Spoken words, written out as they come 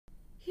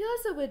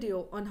Here's a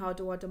video on how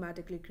to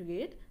automatically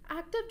create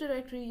Active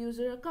Directory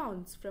user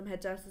accounts from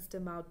HR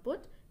system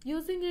output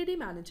using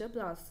ADManager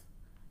Plus.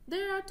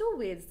 There are two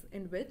ways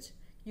in which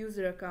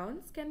user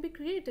accounts can be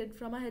created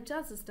from a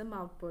HR system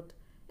output.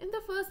 In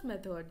the first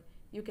method,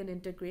 you can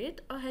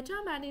integrate a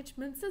HR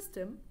management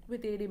system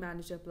with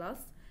ADManager Plus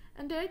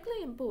and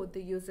directly import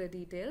the user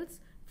details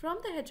from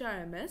the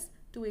HRMS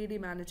to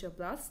ADManager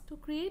Plus to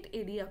create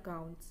AD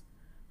accounts.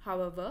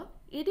 However,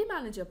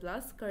 ADManager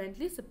Plus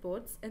currently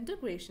supports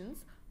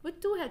integrations with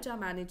two HR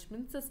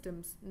management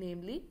systems,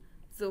 namely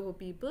Zoho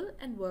People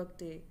and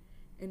Workday.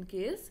 In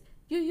case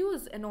you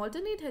use an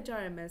alternate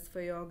HRMS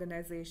for your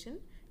organization,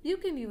 you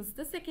can use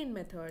the second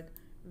method,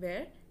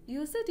 where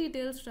user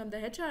details from the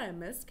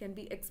HRMS can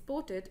be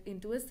exported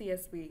into a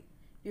CSV.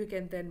 You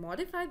can then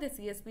modify the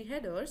CSV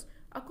headers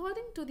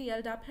according to the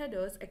LDAP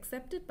headers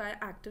accepted by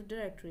Active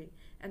Directory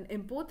and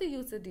import the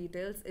user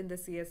details in the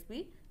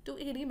CSV to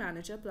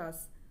ADManager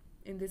Plus.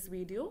 In this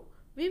video,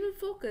 we will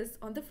focus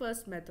on the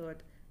first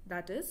method,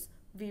 that is,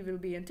 we will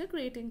be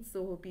integrating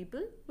Zoho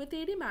People with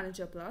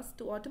ADManager Plus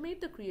to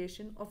automate the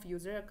creation of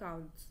user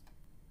accounts.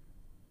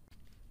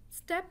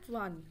 Step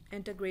 1.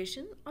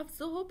 Integration of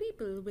Zoho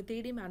People with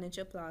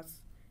ADManager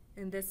Plus.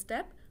 In this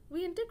step,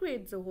 we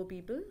integrate Zoho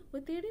People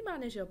with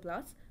ADManager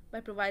Plus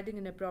by providing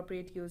an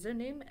appropriate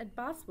username and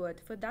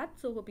password for that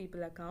Zoho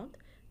People account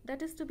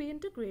that is to be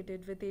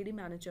integrated with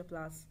ADManager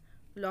Plus.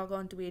 Log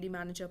on to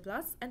ADManager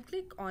Plus and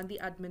click on the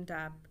Admin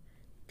tab.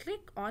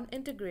 Click on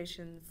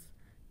Integrations.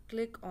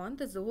 Click on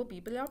the Zoho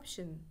People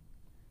option.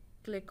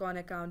 Click on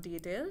Account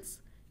Details.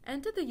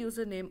 Enter the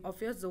username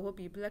of your Zoho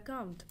People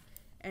account.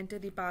 Enter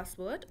the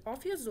password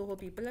of your Zoho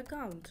People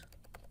account.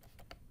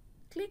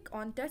 Click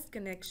on Test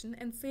Connection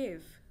and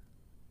save.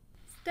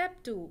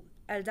 Step 2.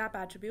 LDAP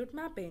Attribute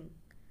Mapping.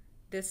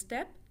 This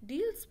step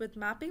deals with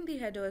mapping the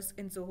headers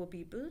in Zoho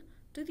People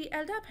to the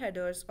LDAP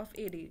headers of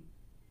AD.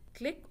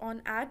 Click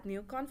on Add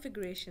New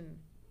Configuration.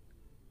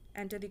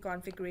 Enter the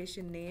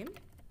configuration name.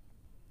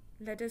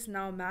 Let us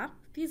now map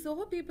the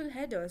Zoho People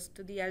headers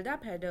to the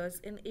LDAP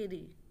headers in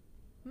AD.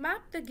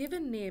 Map the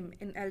given name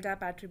in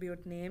LDAP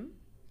attribute name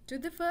to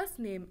the first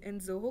name in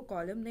Zoho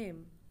column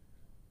name.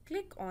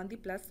 Click on the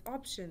plus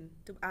option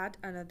to add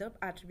another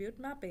attribute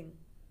mapping.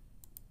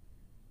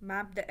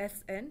 Map the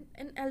SN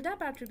in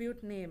LDAP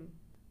attribute name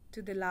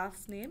to the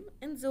last name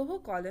in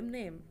Zoho column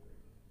name.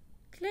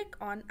 Click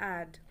on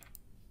Add.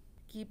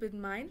 Keep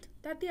in mind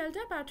that the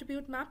LDAP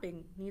attribute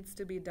mapping needs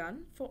to be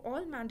done for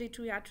all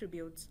mandatory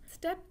attributes.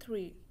 Step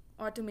 3.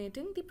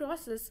 Automating the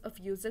process of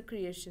user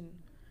creation.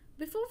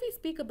 Before we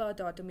speak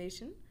about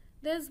automation,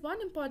 there is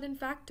one important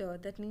factor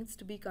that needs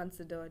to be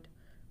considered.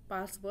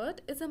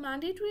 Password is a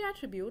mandatory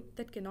attribute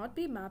that cannot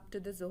be mapped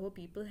to the Zoho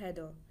People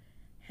header.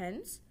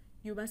 Hence,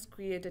 you must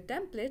create a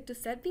template to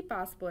set the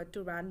password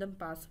to random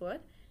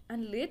password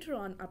and later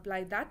on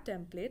apply that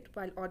template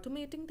while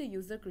automating the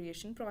user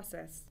creation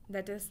process.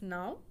 Let us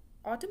now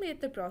automate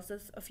the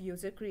process of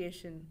user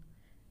creation.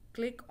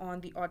 Click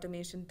on the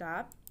Automation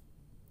tab.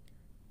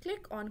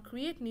 Click on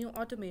Create New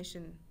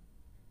Automation.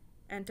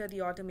 Enter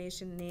the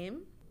automation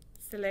name.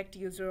 Select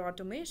User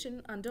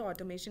Automation under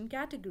Automation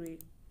category.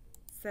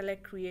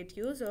 Select Create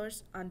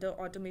Users under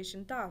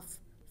Automation Tasks.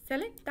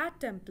 Select that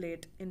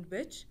template in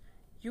which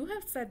you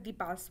have set the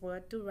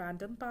password to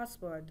random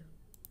password.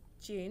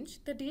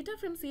 Change the Data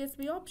from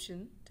CSV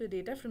option to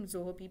Data from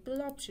Zoho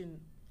People option.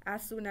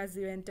 As soon as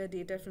you enter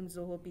Data from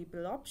Zoho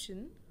People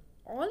option,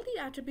 all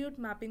the attribute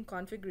mapping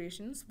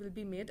configurations will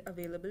be made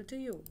available to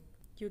you.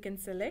 You can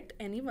select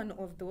any one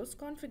of those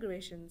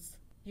configurations.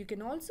 You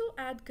can also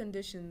add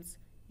conditions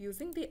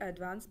using the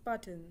Advanced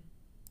button.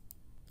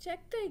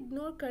 Check the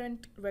Ignore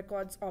Current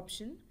Records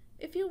option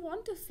if you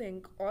want to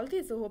sync all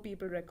the Zoho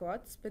People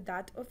records with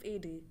that of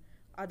AD.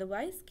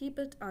 Otherwise, keep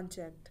it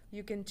unchecked.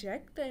 You can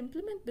check the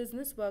Implement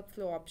Business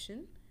Workflow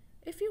option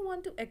if you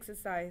want to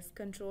exercise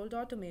controlled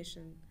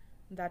automation.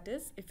 That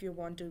is, if you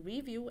want to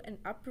review and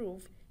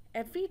approve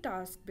every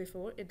task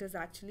before it is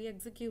actually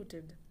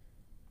executed.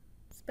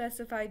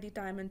 Specify the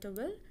time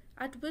interval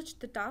at which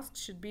the task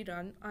should be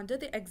run under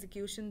the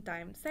Execution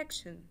Time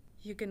section.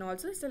 You can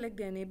also select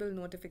the Enable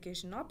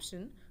Notification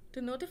option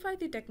to notify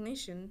the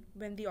technician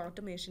when the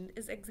automation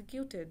is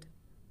executed.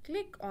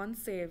 Click on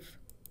Save.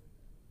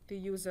 The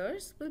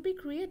users will be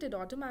created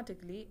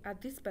automatically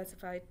at the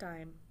specified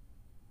time.